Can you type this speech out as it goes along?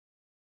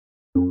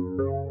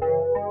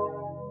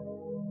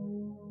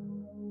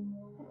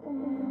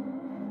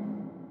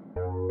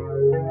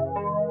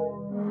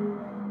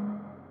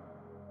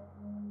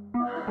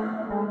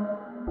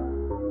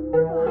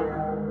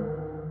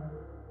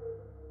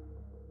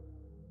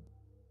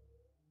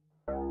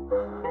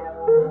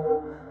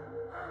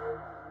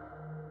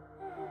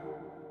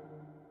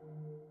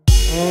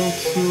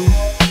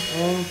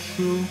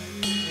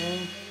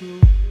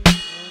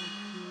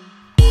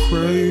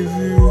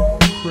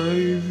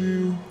crave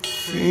you,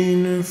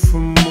 fiending for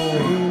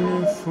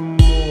more,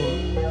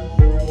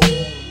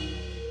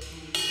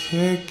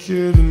 can't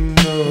get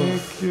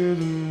enough,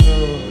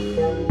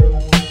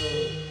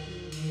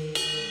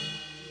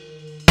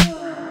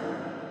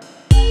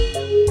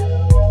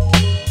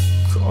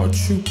 Caught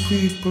you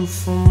peeping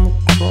from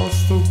across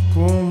the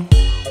room.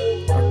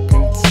 I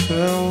can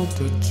tell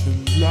that you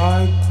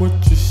like what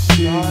you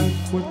see,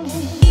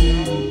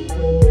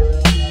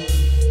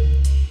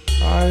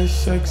 Eyes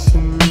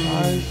sexing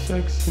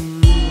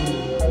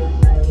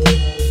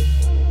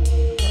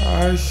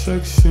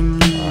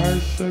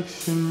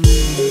me,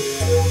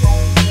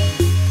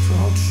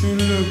 Caught you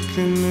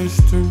looking this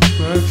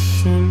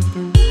direction.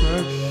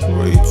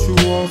 Way too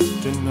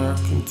often I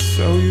can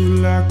tell you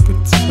lack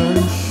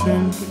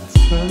attention.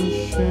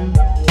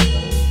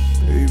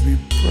 Baby,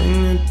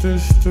 bring it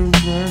this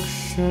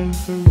direction.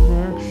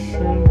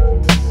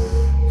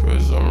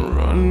 Cause I'm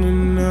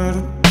running out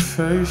of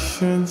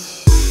patience.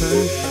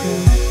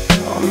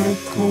 I'm a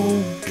cool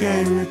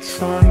game you're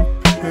trying to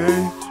play.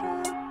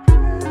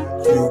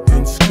 You've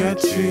been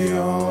sketchy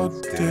all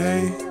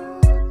day.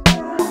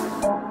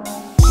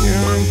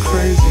 Hearing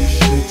crazy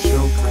shit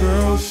your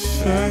girls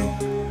say.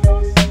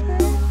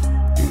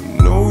 You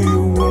know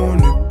you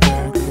want it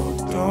back, girl,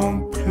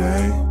 don't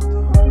play.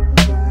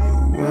 You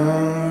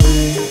want me,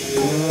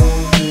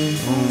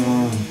 I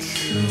want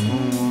you.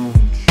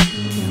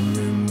 Give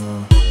me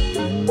more,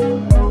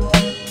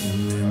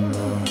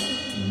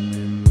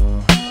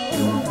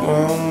 You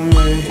want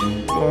me,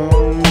 I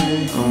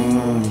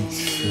want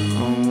you.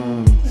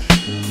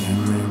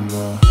 Give me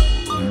more,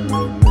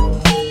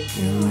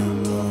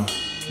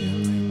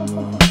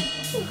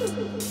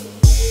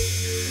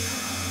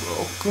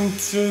 Welcome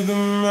to the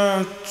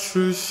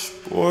mattress,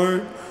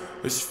 boy.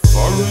 As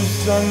far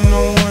as I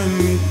know,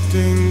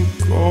 anything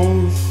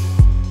goes.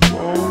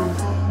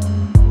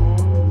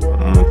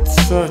 I'ma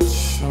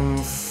touch,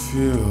 I'ma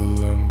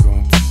feel, I'm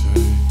gon'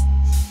 taste,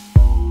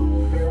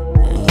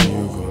 and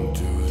you gon'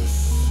 do the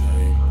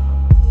same.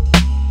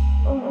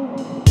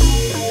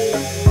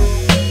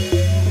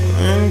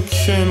 When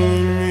can we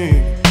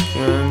meet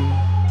again?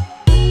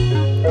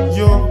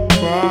 Your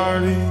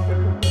body,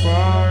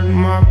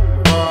 my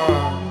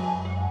body.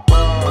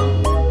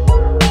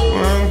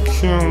 When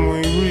can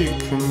we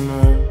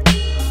reconnect?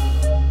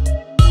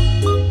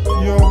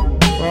 Your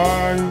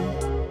body,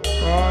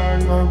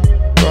 my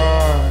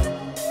body.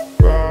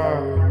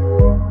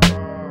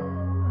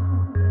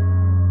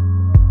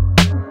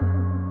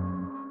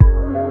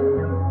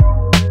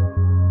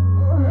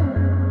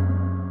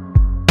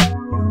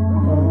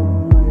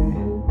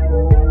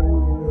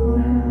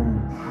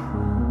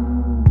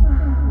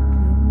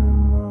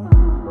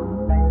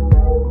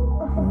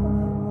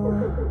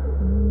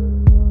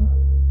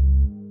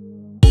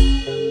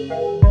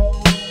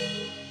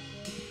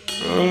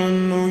 Girl, I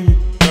know you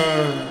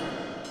bad.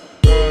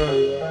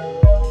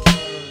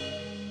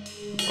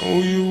 Know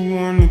you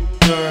want it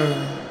bad.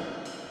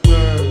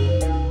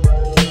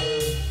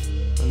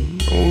 I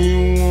know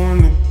you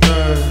want it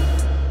bad.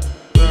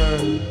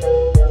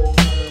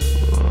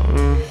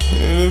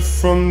 Hit it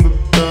from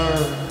the